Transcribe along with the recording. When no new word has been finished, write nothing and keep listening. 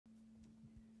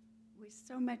With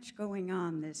so much going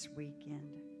on this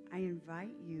weekend, I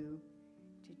invite you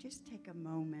to just take a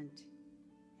moment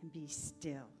and be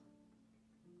still.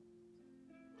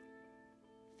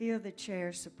 Feel the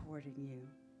chair supporting you.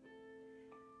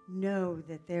 Know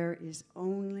that there is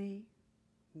only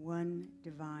one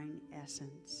divine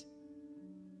essence.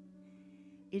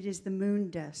 It is the moon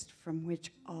dust from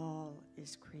which all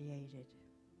is created.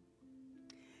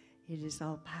 It is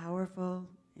all-powerful,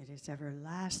 it is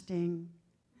everlasting,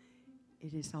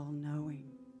 it is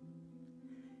all-knowing.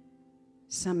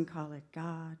 Some call it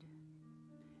God,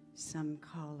 some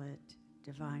call it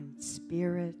divine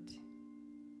spirit.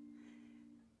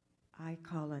 I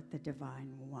call it the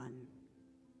divine one.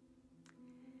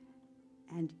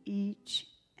 And each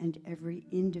and every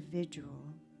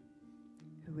individual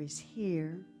who is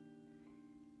here,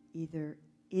 either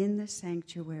in the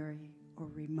sanctuary or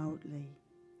remotely,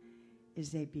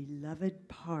 is a beloved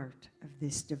part of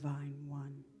this divine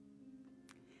one.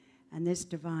 And this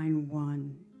divine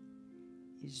one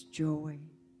is joy,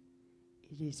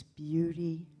 it is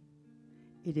beauty,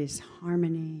 it is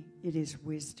harmony, it is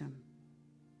wisdom.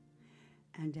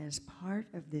 And as part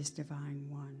of this divine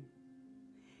one,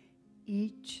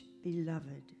 each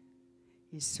beloved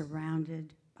is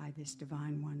surrounded by this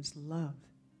divine one's love,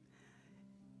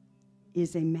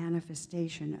 is a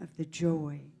manifestation of the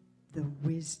joy, the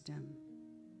wisdom,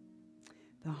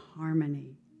 the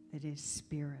harmony that is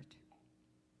spirit.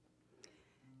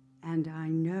 And I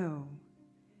know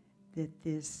that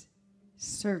this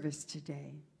service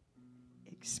today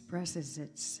expresses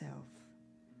itself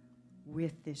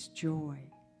with this joy,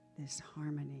 this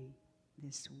harmony,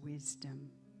 this wisdom.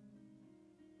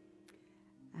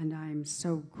 And I'm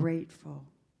so grateful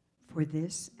for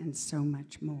this and so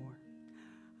much more.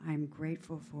 I'm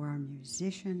grateful for our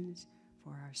musicians,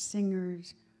 for our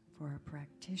singers, for our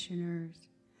practitioners,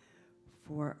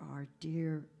 for our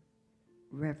dear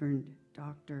Reverend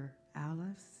Dr.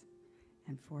 Alice,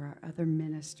 and for our other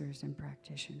ministers and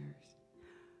practitioners.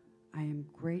 I am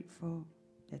grateful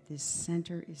that this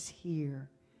center is here,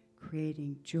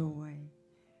 creating joy,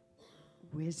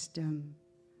 wisdom,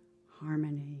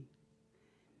 harmony.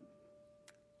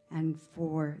 And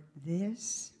for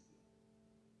this,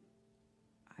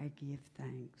 I give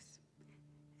thanks.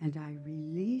 And I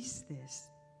release this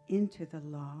into the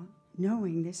law,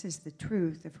 knowing this is the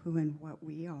truth of who and what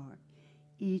we are,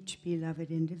 each beloved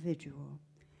individual.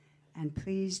 And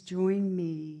please join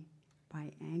me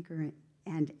by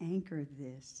anchor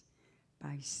this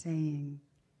by saying,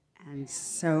 and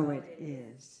so it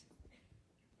is.